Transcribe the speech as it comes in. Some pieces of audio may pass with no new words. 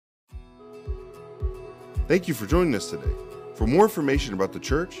Thank you for joining us today. For more information about the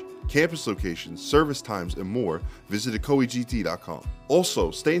church, campus locations, service times, and more, visit ecoegt.com.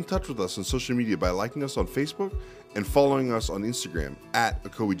 Also, stay in touch with us on social media by liking us on Facebook and following us on Instagram at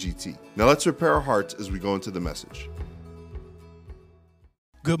ecoegt. Now let's prepare our hearts as we go into the message.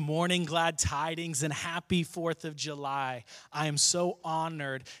 Good morning, glad tidings, and happy 4th of July. I am so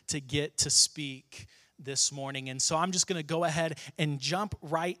honored to get to speak this morning, and so I'm just going to go ahead and jump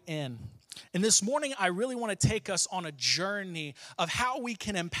right in. And this morning, I really want to take us on a journey of how we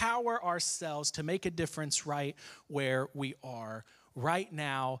can empower ourselves to make a difference right where we are right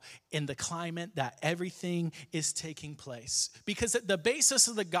now in the climate that everything is taking place. Because at the basis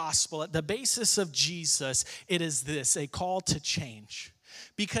of the gospel, at the basis of Jesus, it is this, a call to change.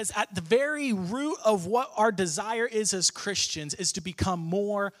 Because at the very root of what our desire is as Christians is to become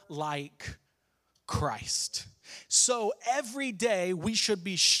more like Christ. So every day we should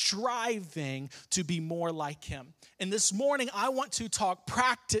be striving to be more like him. And this morning I want to talk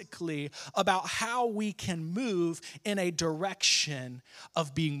practically about how we can move in a direction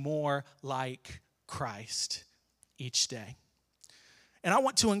of being more like Christ each day. And I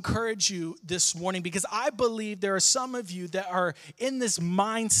want to encourage you this morning because I believe there are some of you that are in this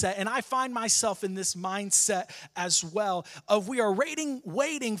mindset, and I find myself in this mindset as well, of we are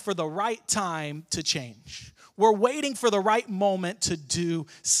waiting for the right time to change. We're waiting for the right moment to do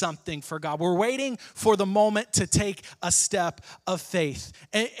something for God. We're waiting for the moment to take a step of faith.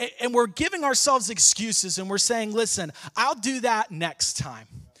 And we're giving ourselves excuses, and we're saying, listen, I'll do that next time.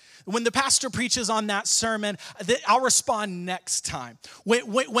 When the pastor preaches on that sermon, I'll respond next time.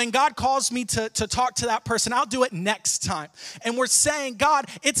 When God calls me to talk to that person, I'll do it next time. And we're saying, God,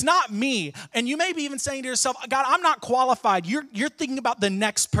 it's not me. And you may be even saying to yourself, God, I'm not qualified. You're thinking about the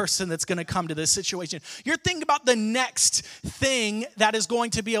next person that's going to come to this situation. You're thinking about the next thing that is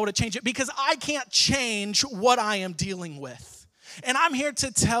going to be able to change it because I can't change what I am dealing with. And I'm here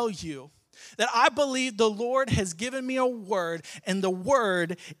to tell you that I believe the Lord has given me a word, and the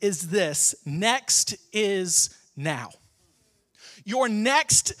word is this: next is now. Your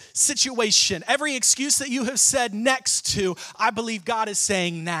next situation, every excuse that you have said next to, I believe God is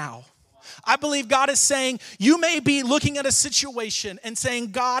saying now. I believe God is saying, you may be looking at a situation and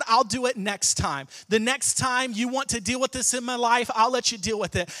saying, God, I'll do it next time. The next time you want to deal with this in my life, I'll let you deal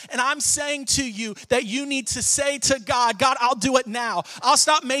with it. And I'm saying to you that you need to say to God, God, I'll do it now. I'll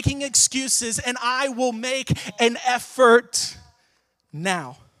stop making excuses and I will make an effort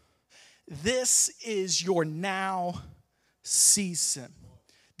now. This is your now season.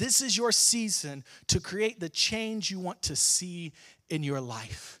 This is your season to create the change you want to see in your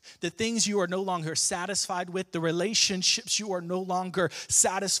life. The things you are no longer satisfied with, the relationships you are no longer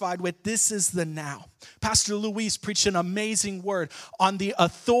satisfied with, this is the now. Pastor Luis preached an amazing word on the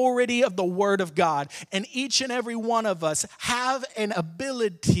authority of the Word of God. And each and every one of us have an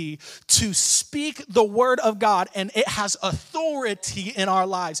ability to speak the Word of God, and it has authority in our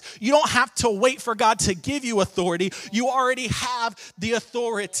lives. You don't have to wait for God to give you authority. You already have the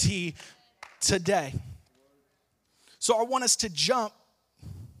authority today. So I want us to jump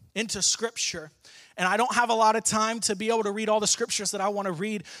into Scripture. And I don't have a lot of time to be able to read all the scriptures that I want to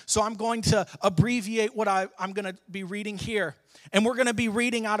read. So I'm going to abbreviate what I'm going to be reading here. And we're going to be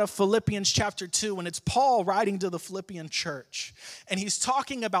reading out of Philippians chapter 2. And it's Paul writing to the Philippian church. And he's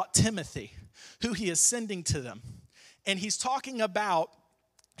talking about Timothy, who he is sending to them. And he's talking about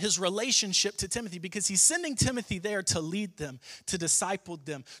his relationship to Timothy because he's sending Timothy there to lead them, to disciple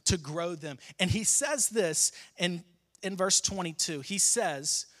them, to grow them. And he says this in verse 22. He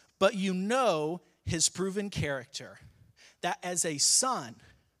says, but you know his proven character, that as a son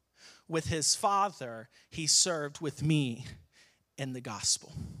with his father, he served with me in the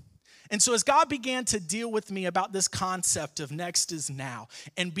gospel. And so as God began to deal with me about this concept of next is now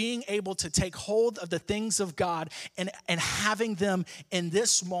and being able to take hold of the things of God and having them in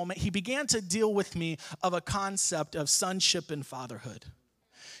this moment, he began to deal with me of a concept of sonship and fatherhood.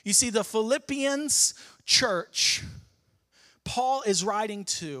 You see, the Philippians church Paul is writing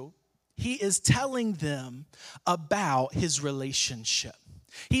to, he is telling them about his relationship.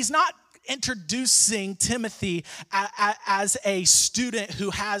 He's not introducing Timothy as a student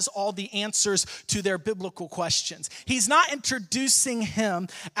who has all the answers to their biblical questions. He's not introducing him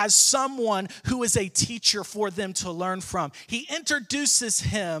as someone who is a teacher for them to learn from. He introduces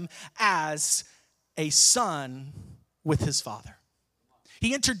him as a son with his father.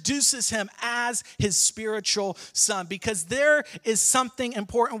 He introduces him as his spiritual son because there is something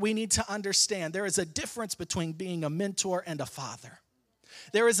important we need to understand. There is a difference between being a mentor and a father.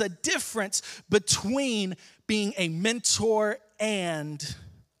 There is a difference between being a mentor and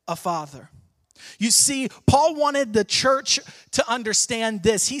a father. You see, Paul wanted the church to understand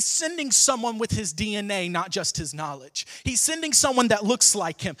this. He's sending someone with his DNA, not just his knowledge. He's sending someone that looks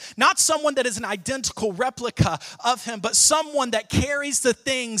like him, not someone that is an identical replica of him, but someone that carries the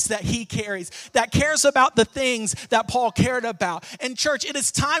things that he carries, that cares about the things that Paul cared about. And church, it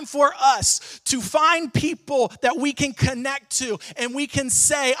is time for us to find people that we can connect to, and we can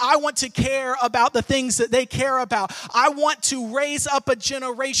say, I want to care about the things that they care about. I want to raise up a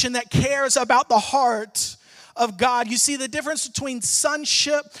generation that cares about the heart of God. You see, the difference between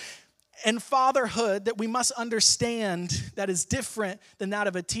sonship and fatherhood that we must understand that is different than that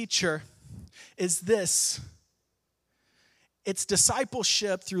of a teacher is this. It's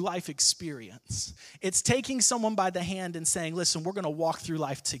discipleship through life experience. It's taking someone by the hand and saying, listen, we're going to walk through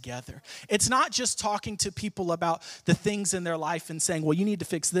life together. It's not just talking to people about the things in their life and saying, well, you need to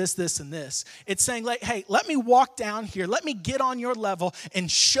fix this, this, and this. It's saying, like, hey, let me walk down here. Let me get on your level and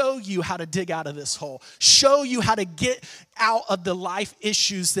show you how to dig out of this hole. Show you how to get out of the life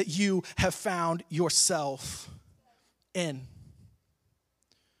issues that you have found yourself in.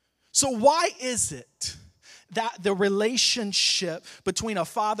 So why is it that the relationship between a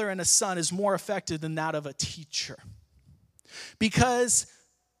father and a son is more effective than that of a teacher? Because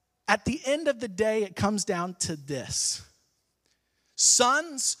at the end of the day, it comes down to this.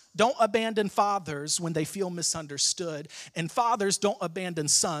 Sons don't abandon fathers when they feel misunderstood, and fathers don't abandon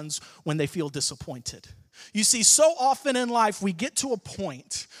sons when they feel disappointed. You see, so often in life, we get to a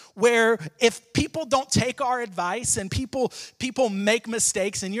point where if people don't take our advice and people make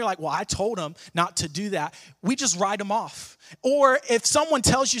mistakes and you're like, well, I told them not to do that, we just write them off. Or if someone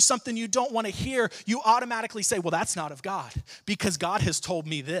tells you something you don't want to hear, you automatically say, well, that's not of God because God has told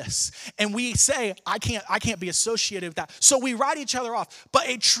me this. And we say, I can't be associated with that. So we write each other off. But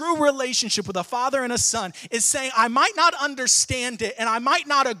a true relationship with a father and a son is saying, I might not understand it and I might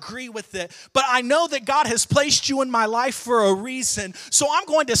not agree with it, but I know that God has placed you in my life for a reason. So I'm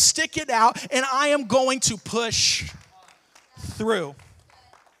going to stick it out and I am going to push through.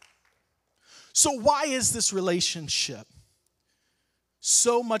 So why is this relationship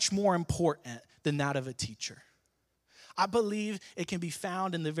so much more important than that of a teacher? I believe it can be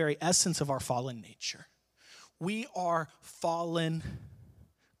found in the very essence of our fallen nature. We are fallen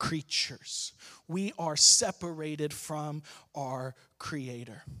creatures. We are separated from our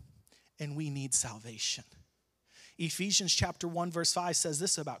Creator, and we need salvation. Ephesians chapter 1, verse 5 says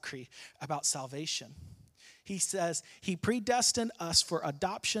this about salvation. He says, He predestined us for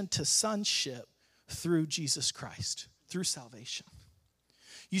adoption to sonship through Jesus Christ, through salvation.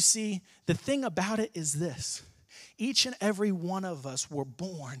 You see, the thing about it is this. Each and every one of us were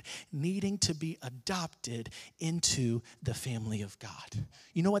born needing to be adopted into the family of God.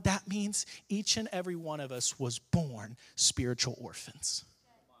 You know what that means? Each and every one of us was born spiritual orphans.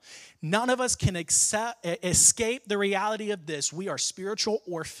 None of us can escape the reality of this. We are spiritual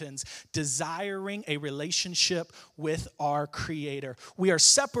orphans desiring a relationship with our Creator. We are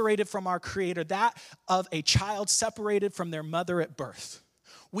separated from our Creator, that of a child separated from their mother at birth.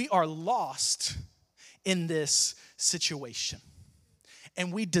 We are lost in this situation,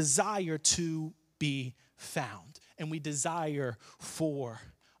 and we desire to be found, and we desire for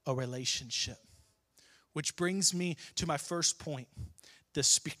a relationship. Which brings me to my first point,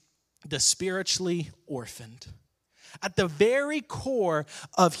 the spiritually orphaned. At the very core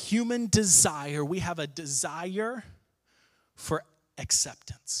of human desire, we have a desire for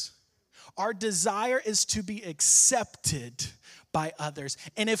acceptance. Our desire is to be accepted by others.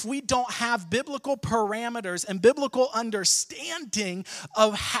 And if we don't have biblical parameters and biblical understanding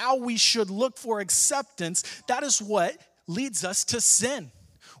of how we should look for acceptance, that is what leads us to sin.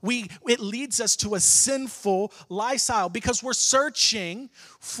 It leads us to a sinful lifestyle because we're searching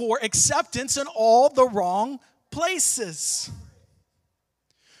for acceptance in all the wrong places.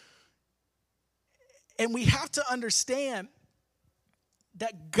 And we have to understand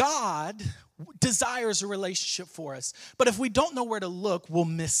that God desires a relationship for us. But if we don't know where to look, we'll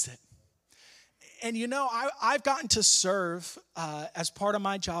miss it. And you know, I've gotten to serve as part of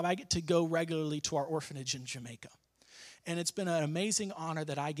my job. I get to go regularly to our orphanage in Jamaica. And it's been an amazing honor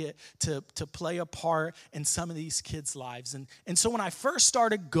that I get to play a part in some of these kids' lives. And so when I first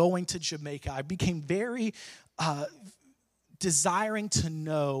started going to Jamaica, I became very desiring to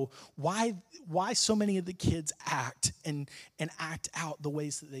know why so many of the kids act and act out the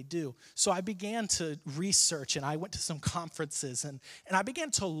ways that they do. So I began to research, and I went to some conferences, and I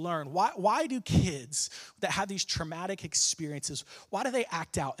began to learn why do kids that have these traumatic experiences, why do they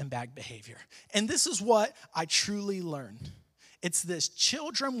act out in bad behavior? And this is what I truly learned. It's this: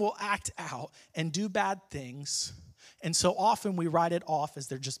 children will act out and do bad things, And so often we write it off as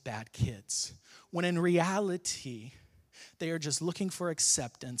they're just bad kids, when in reality, they are just looking for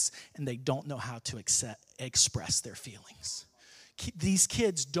acceptance and they don't know how to express their feelings. These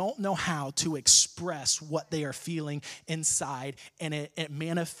kids don't know how to express what they are feeling inside, and it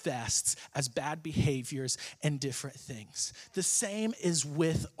manifests as bad behaviors and different things. The same is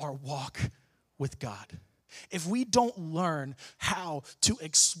with our walk with God. If we don't learn how to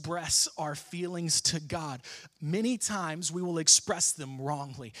express our feelings to God, many times we will express them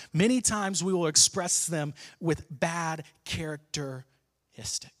wrongly. Many times we will express them with bad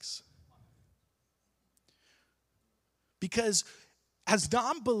characteristics. Because as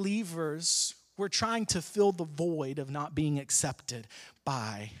non-believers, we're trying to fill the void of not being accepted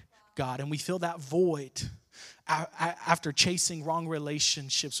by God. And we fill that void after chasing wrong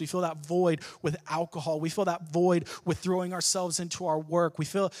relationships. We fill that void with alcohol. We fill that void with throwing ourselves into our work. We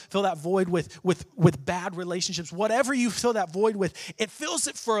fill that void with bad relationships. Whatever you fill that void with, it fills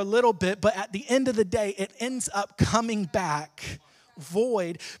it for a little bit, but at the end of the day, it ends up coming back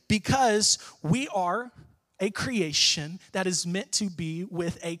void, because we are a creation that is meant to be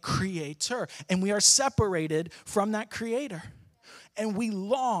with a creator, and we are separated from that creator, and we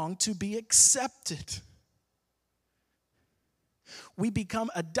long to be accepted. We become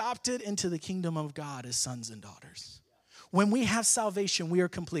adopted into the kingdom of God as sons and daughters. When we have salvation, we are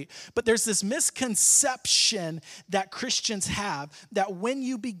complete. But there's this misconception that Christians have that when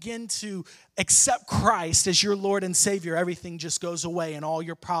you begin to accept Christ as your Lord and Savior, everything just goes away and all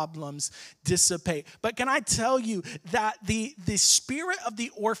your problems dissipate. But can I tell you that the spirit of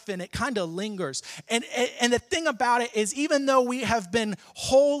the orphan, it kind of lingers. And the thing about it is, even though we have been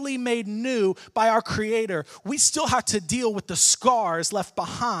wholly made new by our Creator, we still have to deal with the scars left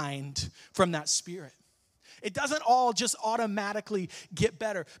behind from that spirit. It doesn't all just automatically get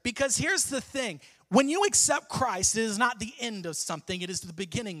better. Because here's the thing. When you accept Christ, it is not the end of something. It is the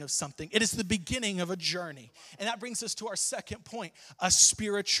beginning of something. It is the beginning of a journey. And that brings us to our second point, a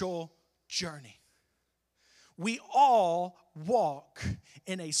spiritual journey. We all walk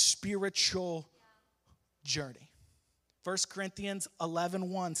in a spiritual journey. 1 Corinthians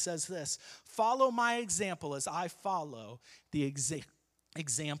 11:1 says this, "Follow my example as I follow the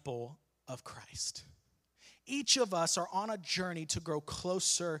example of Christ." Each of us are on a journey to grow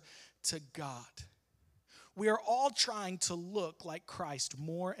closer to God. We are all trying to look like Christ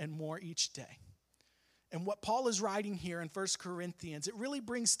more and more each day. And what Paul is writing here in 1 Corinthians, it really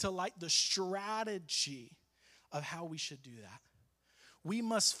brings to light the strategy of how we should do that. We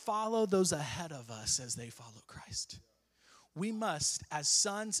must follow those ahead of us as they follow Christ. We must, as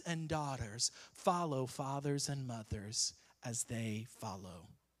sons and daughters, follow fathers and mothers as they follow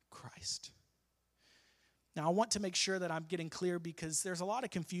Christ. Now, I want to make sure that I'm getting clear, because there's a lot of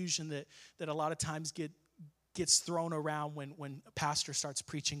confusion that a lot of times gets thrown around when a pastor starts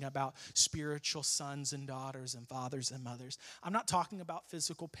preaching about spiritual sons and daughters and fathers and mothers. I'm not talking about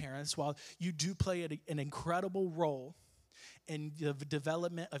physical parents. While you do play an incredible role in the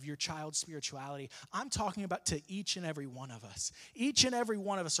development of your child's spirituality, I'm talking about to each and every one of us. Each and every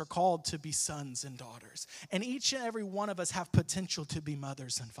one of us are called to be sons and daughters. And each and every one of us have potential to be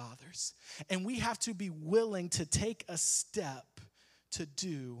mothers and fathers. And we have to be willing to take a step to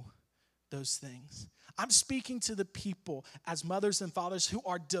do those things. I'm speaking to the people as mothers and fathers who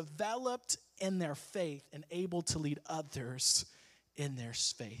are developed in their faith and able to lead others in their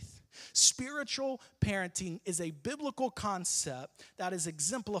faith. Spiritual parenting is a biblical concept that is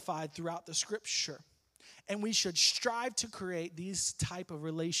exemplified throughout the scripture. And we should strive to create these type of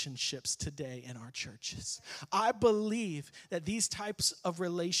relationships today in our churches. I believe that these types of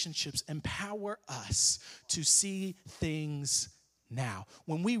relationships empower us to see things now.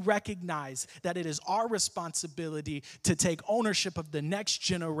 When we recognize that it is our responsibility to take ownership of the next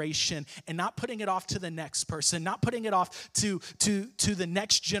generation and not putting it off to the next person, not putting it off to the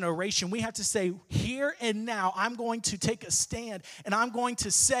next generation, we have to say, here and now, I'm going to take a stand and I'm going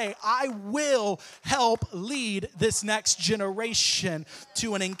to say, I will help lead this next generation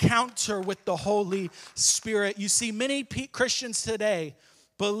to an encounter with the Holy Spirit. You see, many Christians today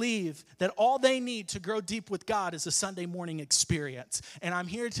believe that all they need to grow deep with God is a Sunday morning experience. And I'm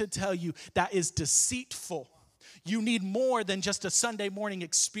here to tell you that is deceitful. You need more than just a Sunday morning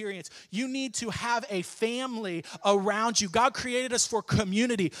experience. You need to have a family around you. God created us for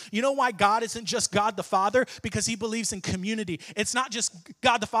community. You know why God isn't just God the Father? Because he believes in community. It's not just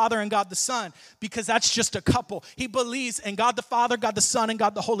God the Father and God the Son, because that's just a couple. He believes in God the Father, God the Son, and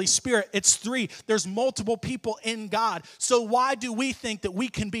God the Holy Spirit. It's three. There's multiple people in God. So why do we think that we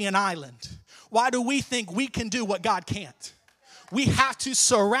can be an island? Why do we think we can do what God can't? We have to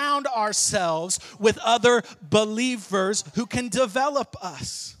surround ourselves with other believers who can develop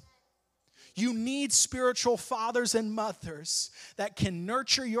us. You need spiritual fathers and mothers that can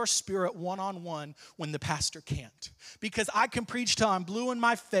nurture your spirit one-on-one when the pastor can't. Because I can preach till I'm blue in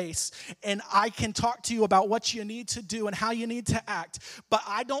my face, and I can talk to you about what you need to do and how you need to act, but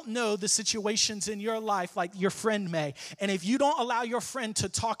I don't know the situations in your life like your friend may. And if you don't allow your friend to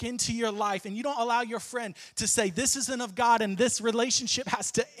talk into your life, and you don't allow your friend to say, this isn't of God and this relationship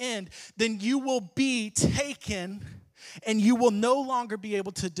has to end, then you will be taken and you will no longer be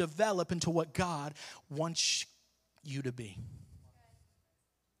able to develop into what God wants you to be.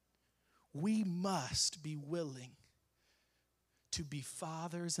 We must be willing to be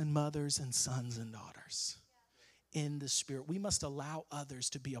fathers and mothers and sons and daughters in the Spirit. We must allow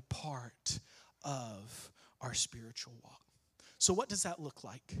others to be a part of our spiritual walk. So what does that look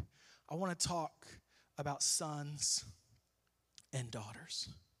like? I want to talk about sons and daughters.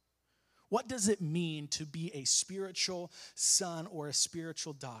 What does it mean to be a spiritual son or a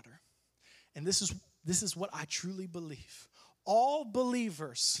spiritual daughter? And this is what I truly believe. All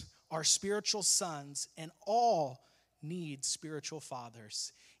believers are spiritual sons, and all need spiritual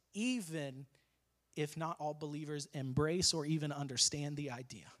fathers, even if not all believers embrace or even understand the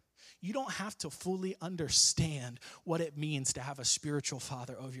idea. You don't have to fully understand what it means to have a spiritual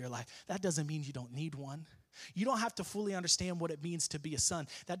father over your life. That doesn't mean you don't need one. You don't have to fully understand what it means to be a son.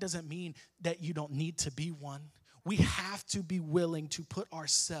 That doesn't mean that you don't need to be one. We have to be willing to put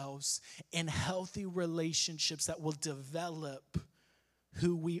ourselves in healthy relationships that will develop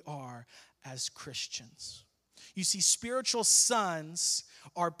who we are as Christians. You see, spiritual sons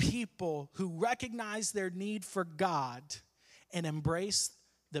are people who recognize their need for God and embrace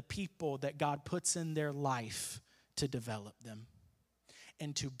the people that God puts in their life to develop them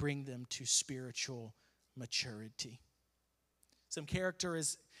and to bring them to spiritual maturity. Some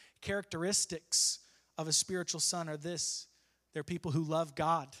characteristics of a spiritual son are this. They're people who love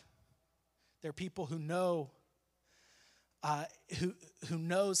God. They're people who know, who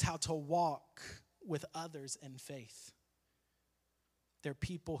knows how to walk with others in faith. They're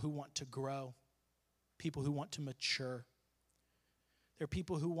people who want to grow, people who want to mature. They're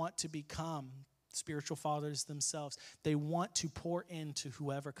people who want to become spiritual fathers themselves. They want to pour into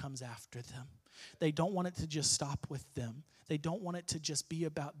whoever comes after them. They don't want it to just stop with them. They don't want it to just be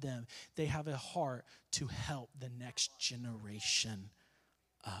about them. They have a heart to help the next generation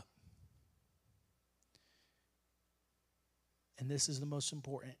up. And this is the most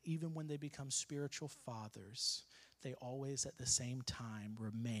important. Even when they become spiritual fathers, they always at the same time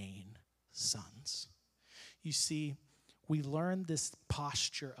remain sons. You see, we learn this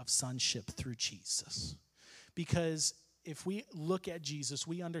posture of sonship through Jesus. Because if we look at Jesus,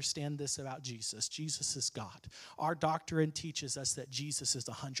 we understand this about Jesus. Jesus is God. Our doctrine teaches us that Jesus is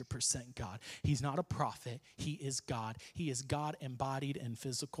 100% God. He's not a prophet. He is God. He is God embodied in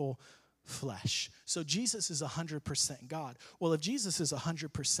physical flesh. So Jesus is 100% God. Well, if Jesus is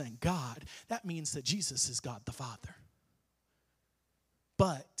 100% God, that means that Jesus is God the Father.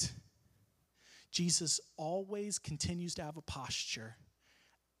 But Jesus always continues to have a posture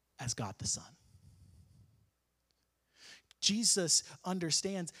as God the Son. Jesus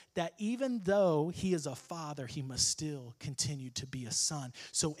understands that even though he is a father, he must still continue to be a son.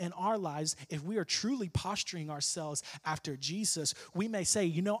 So in our lives, if we are truly posturing ourselves after Jesus, we may say,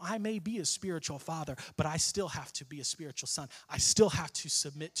 you know, I may be a spiritual father, but I still have to be a spiritual son. I still have to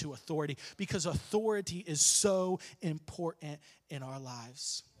submit to authority because authority is so important in our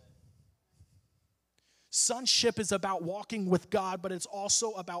lives. Sonship is about walking with God, but it's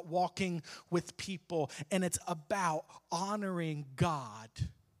also about walking with people. And it's about honoring God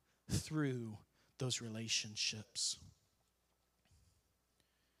through those relationships.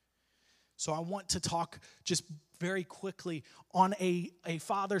 So I want to talk just very quickly on a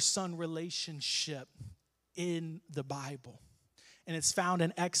father-son relationship in the Bible. And it's found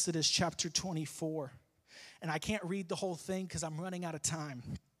in Exodus chapter 24. And I can't read the whole thing because I'm running out of time.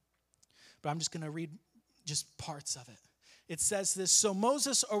 But I'm just going to read just parts of it. It says this: so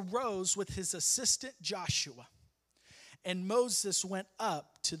Moses arose with his assistant Joshua, and Moses went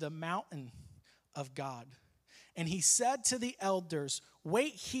up to the mountain of God. And he said to the elders,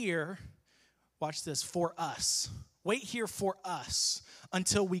 wait here, watch this, for us. Wait here for us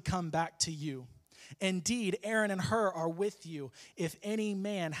until we come back to you. Indeed, Aaron and Hur are with you. If any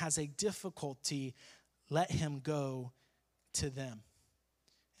man has a difficulty, let him go to them.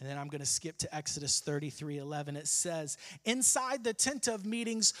 And then I'm going to skip to Exodus 33:11. It says, inside the tent of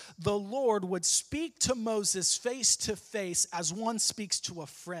meetings, the Lord would speak to Moses face to face as one speaks to a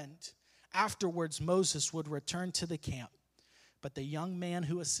friend. Afterwards, Moses would return to the camp. But the young man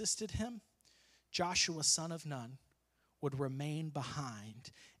who assisted him, Joshua, son of Nun, would remain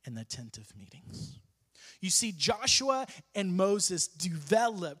behind in the tent of meetings. You see, Joshua and Moses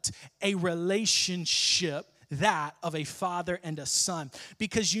developed a relationship, that of a father and a son.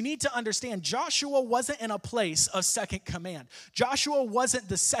 Because you need to understand, Joshua wasn't in a place of second command. Joshua wasn't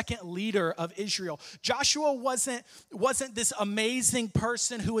the second leader of Israel. Joshua wasn't this amazing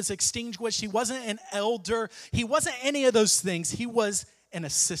person who was extinguished. He wasn't an elder. He wasn't any of those things. He was an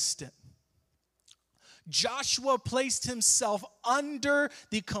assistant. Joshua placed himself under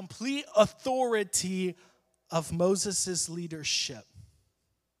the complete authority of Moses' leadership.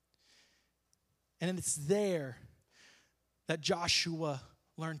 And it's there that Joshua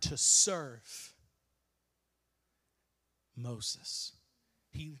learned to serve Moses.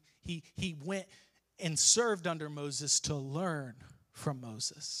 He went and served under Moses to learn from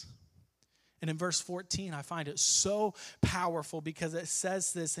Moses. And in verse 14, I find it so powerful because it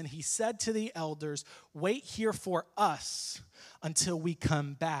says this, and he said to the elders, "Wait here for us until we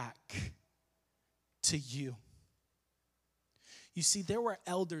come back to you." You see, there were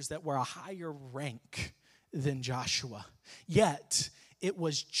elders that were a higher rank than Joshua. Yet, it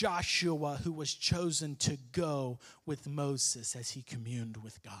was Joshua who was chosen to go with Moses as he communed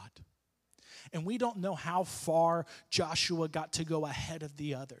with God. And we don't know how far Joshua got to go ahead of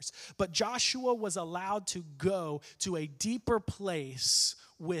the others. But Joshua was allowed to go to a deeper place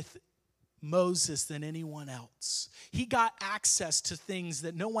with Moses than anyone else. He got access to things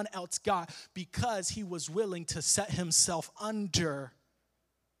that no one else got because he was willing to set himself under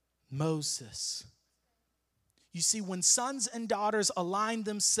Moses. You see, when sons and daughters align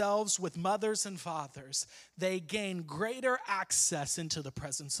themselves with mothers and fathers, they gain greater access into the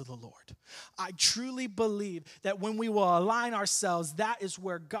presence of the Lord. I truly believe that when we will align ourselves, that is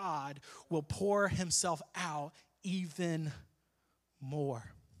where God will pour himself out even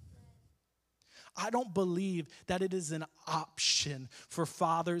more. I don't believe that it is an option for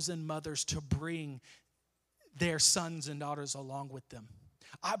fathers and mothers to bring their sons and daughters along with them.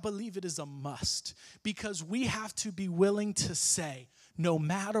 I believe it is a must because we have to be willing to say, no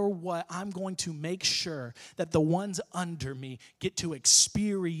matter what, I'm going to make sure that the ones under me get to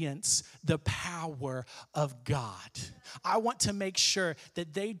experience the power of God. I want to make sure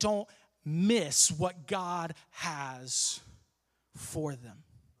that they don't miss what God has for them.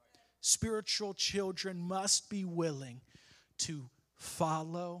 Spiritual children must be willing to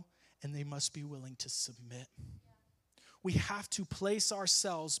follow, and they must be willing to submit. We have to place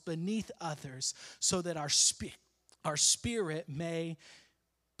ourselves beneath others so that our spirit may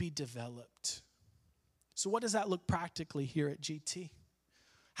be developed. So what does that look practically here at GT?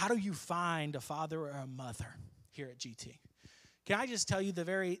 How do you find a father or a mother here at GT? Can I just tell you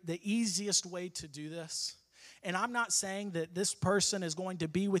the easiest way to do this? And I'm not saying that this person is going to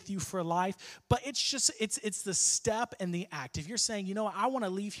be with you for life, but it's the step and the act. If you're saying, you know what, I want to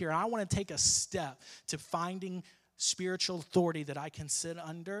leave here and I want to take a step to finding spiritual authority that I can sit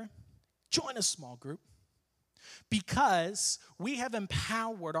under, join a small group. Because we have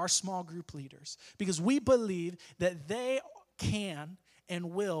empowered our small group leaders. Because we believe that they can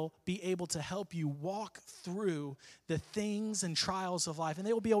and will be able to help you walk through the things and trials of life. And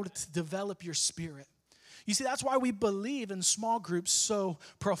they will be able to develop your spirit. You see, that's why we believe in small groups so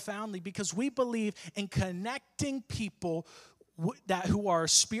profoundly, because we believe in connecting people who are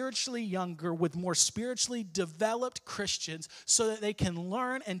spiritually younger with more spiritually developed Christians so that they can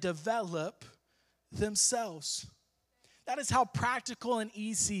learn and develop themselves. That is how practical and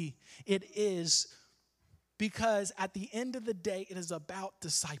easy it is, because at the end of the day, it is about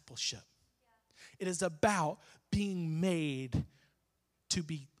discipleship. It is about being made to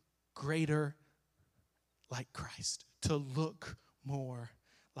be greater like Christ, to look more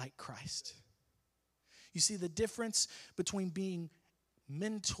like Christ. You see, the difference between being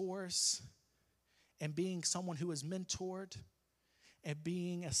mentors and being someone who is mentored and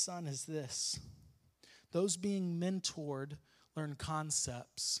being a son is this. Those being mentored learn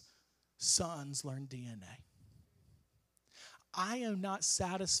concepts. Sons learn DNA. I am not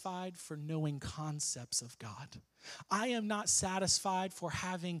satisfied for knowing concepts of God. I am not satisfied for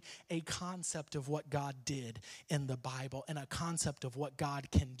having a concept of what God did in the Bible and a concept of what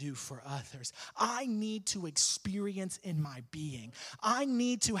God can do for others. I need to experience in my being. I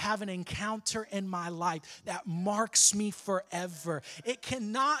need to have an encounter in my life that marks me forever. It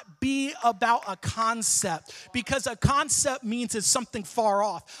cannot be about a concept, because a concept means it's something far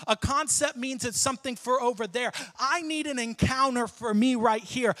off. A concept means it's something for over there. I need an encounter for me right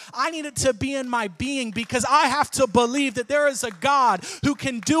here. I need it to be in my being, because I have to believe that there is a God who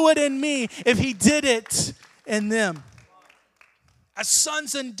can do it in me if he did it in them. as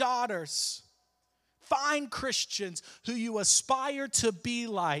sons and daughters. Find Christians who you aspire to be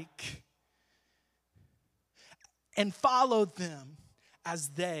like and follow them as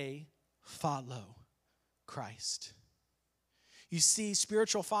they follow Christ. You see,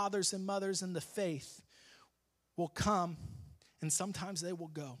 spiritual fathers and mothers in the faith will come, and sometimes they will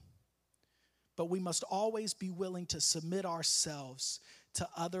go. But we must always be willing to submit ourselves to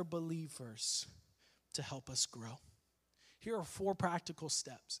other believers to help us grow. Here are 4 practical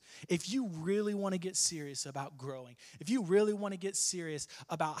steps. If you really want to get serious about growing, if you really want to get serious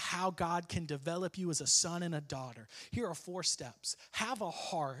about how God can develop you as a son and a daughter, here are 4 steps. Have a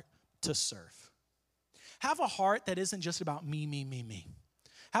heart to serve. Have a heart that isn't just about me, me, me, me.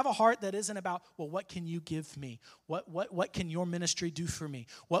 Have a heart that isn't about, well, what can you give me? What can your ministry do for me?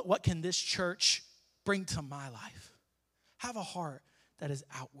 What can this church bring to my life? Have a heart that is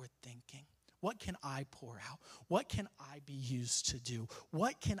outward thinking. What can I pour out? What can I be used to do?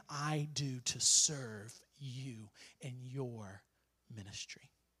 What can I do to serve you in your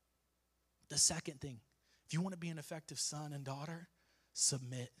ministry? The second thing, if you want to be an effective son and daughter,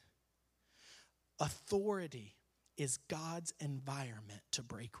 submit. Authority is God's environment to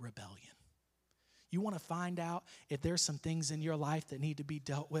break rebellion. You want to find out if there's some things in your life that need to be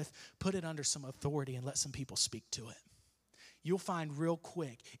dealt with, put it under some authority and let some people speak to it. You'll find real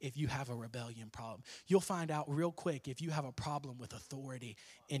quick if you have a rebellion problem. You'll find out real quick if you have a problem with authority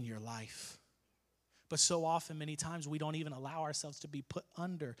in your life. But so often, many times, we don't even allow ourselves to be put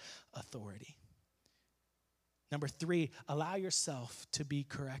under authority. Number 3, allow yourself to be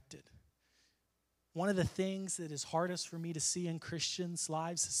corrected. One of the things that is hardest for me to see in Christians'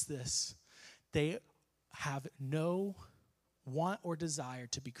 lives is this. They have no want or desire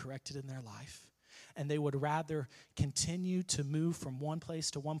to be corrected in their life. And they would rather continue to move from one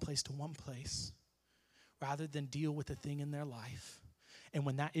place to one place to one place rather than deal with the thing in their life. And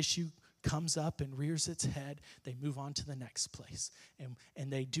when that issue comes up and rears its head, they move on to the next place.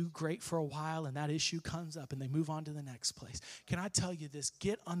 And they do great for a while, and that issue comes up, and they move on to the next place. Can I tell you this?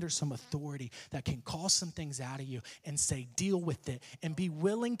 Get under some authority that can call some things out of you and say, deal with it, and be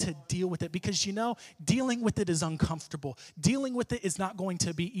willing to deal with it. Because, you know, dealing with it is uncomfortable. Dealing with it is not going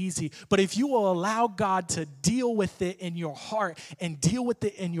to be easy. But if you will allow God to deal with it in your heart and deal with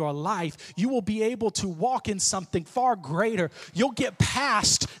it in your life, you will be able to walk in something far greater. You'll get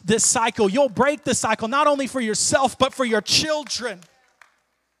past this cycle. You'll break the cycle, not only for yourself, but for your children.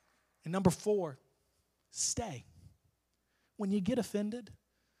 And number 4, stay. When you get offended,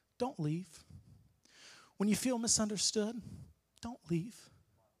 don't leave. When you feel misunderstood, don't leave.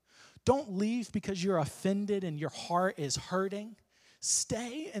 Don't leave because you're offended and your heart is hurting.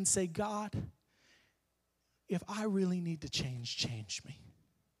 Stay and say, God, if I really need to change me.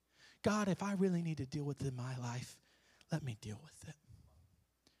 God, if I really need to deal with it in my life, let me deal with it.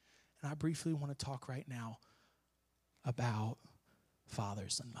 And I briefly want to talk right now about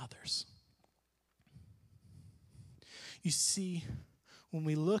fathers and mothers. You see, when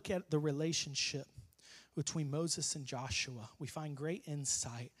we look at the relationship between Moses and Joshua, we find great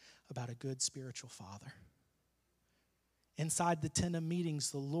insight about a good spiritual father. Inside the tent of meetings,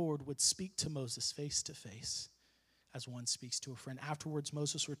 the Lord would speak to Moses face to face as one speaks to a friend. Afterwards,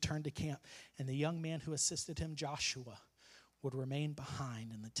 Moses returned to camp, and the young man who assisted him, Joshua, would remain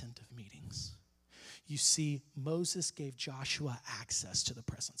behind in the tent of meetings. You see, Moses gave Joshua access to the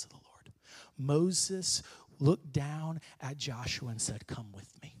presence of the Lord. Moses looked down at Joshua and said, come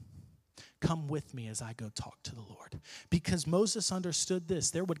with me. Come with me as I go talk to the Lord. Because Moses understood this.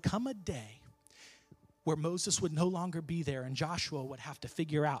 There would come a day where Moses would no longer be there and Joshua would have to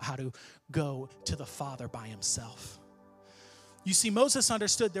figure out how to go to the Father by himself. You see, Moses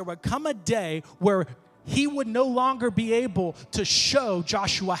understood there would come a day where he would no longer be able to show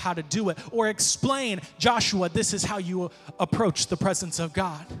Joshua how to do it or explain, Joshua, this is how you approach the presence of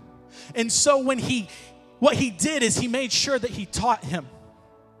God. And so what he did is he made sure that he taught him.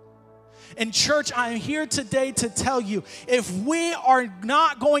 And church, I am here today to tell you, if we are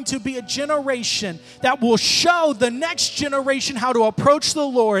not going to be a generation that will show the next generation how to approach the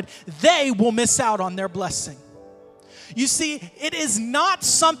Lord, they will miss out on their blessing. You see, it is not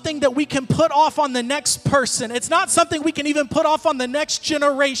something that we can put off on the next person. It's not something we can even put off on the next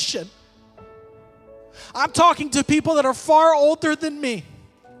generation. I'm talking to people that are far older than me.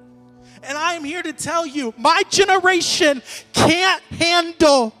 And I am here to tell you, my generation can't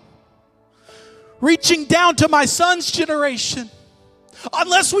handle reaching down to my son's generation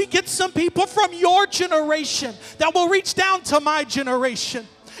unless we get some people from your generation that will reach down to my generation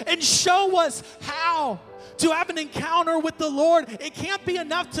and show us how to have an encounter with the Lord. It can't be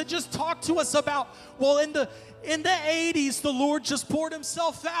enough to just talk to us about, well, in the 80s, the Lord just poured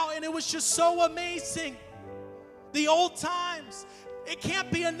himself out and it was just so amazing. The old times. It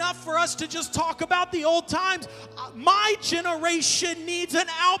can't be enough for us to just talk about the old times. My generation needs an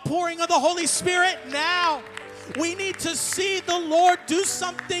outpouring of the Holy Spirit now. We need to see the Lord do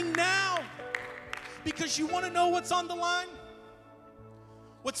something now. Because you want to know what's on the line?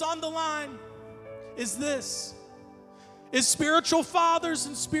 What's on the line is this. Is spiritual fathers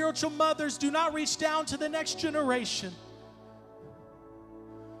and spiritual mothers do not reach down to the next generation.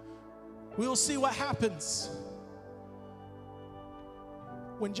 We'll see what happens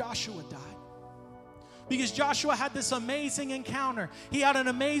when Joshua died. Because Joshua had this amazing encounter. He had an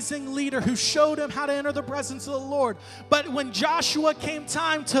amazing leader who showed him how to enter the presence of the Lord. But when Joshua came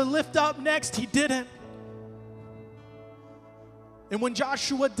time to lift up next, he didn't. And when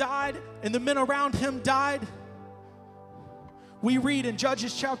Joshua died and the men around him died, we read in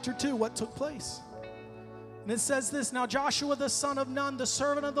Judges chapter 2 what took place. And it says this, now Joshua the son of Nun, the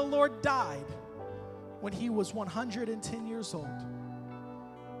servant of the Lord, died when he was 110 years old.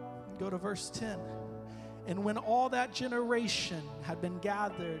 Go to verse 10. And when all that generation had been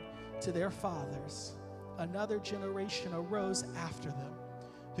gathered to their fathers, another generation arose after them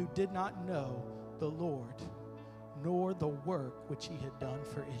who did not know the Lord, nor the work which he had done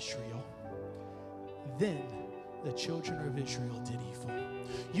for Israel. Then the children of Israel did evil.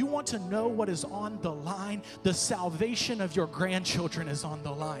 You want to know what is on the line? The salvation of your grandchildren is on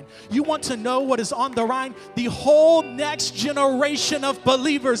the line. You want to know what is on the line? The whole next generation of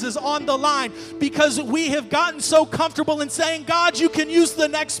believers is on the line, because we have gotten so comfortable in saying, God, you can use the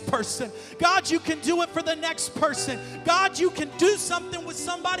next person. God, you can do it for the next person. God, you can do something with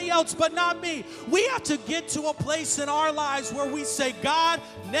somebody else, but not me. We have to get to a place in our lives where we say, God,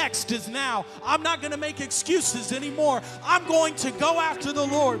 next is now. I'm not going to make excuses anymore. I'm going to go after the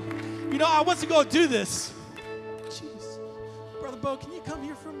Lord. You know, I wasn't going to do this. Jeez. Brother Bo, can you come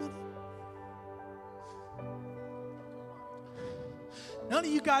here for a minute? None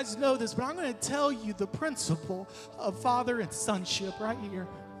of you guys know this, but I'm going to tell you the principle of father and sonship right here.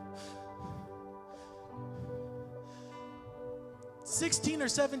 16 or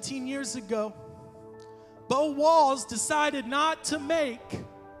 17 years ago, Bo Walls decided not to make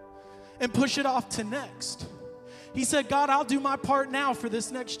and push it off to next. He said, God, I'll do my part now for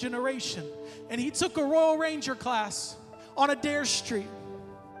this next generation. And he took a Royal Ranger class on Adair Street.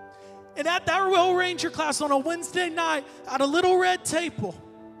 And at that Royal Ranger class on a Wednesday night at a Little Red Table,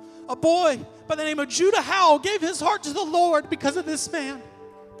 a boy by the name of Judah Howell gave his heart to the Lord because of this man.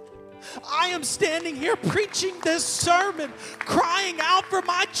 I am standing here preaching this sermon, crying out for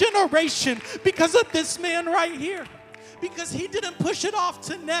my generation because of this man right here. Because he didn't push it off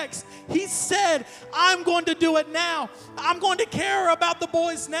to next. He said, I'm going to do it now. I'm going to care about the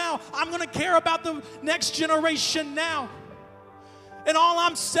boys now. I'm going to care about the next generation now. And all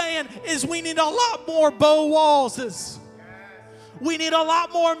I'm saying is we need a lot more Bo Wallses. We need a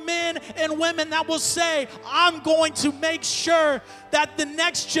lot more men and women that will say, I'm going to make sure that the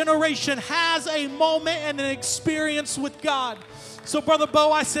next generation has a moment and an experience with God. So, Brother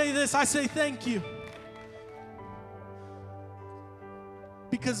Bo, I say this. I say thank you.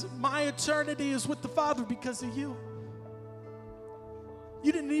 Because my eternity is with the Father because of you.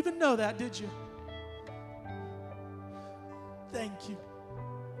 You didn't even know that, did you? Thank you.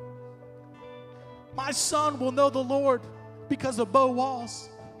 My son will know the Lord because of Bo Walls.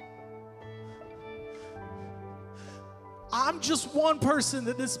 I'm just one person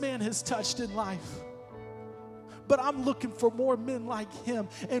that this man has touched in life. But I'm looking for more men like him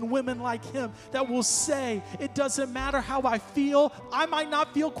and women like him that will say, it doesn't matter how I feel. I might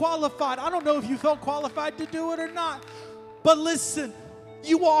not feel qualified. I don't know if you felt qualified to do it or not. But listen,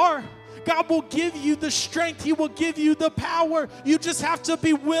 you are. God will give you the strength. He will give you the power. You just have to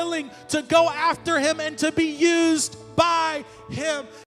be willing to go after him and to be used by him.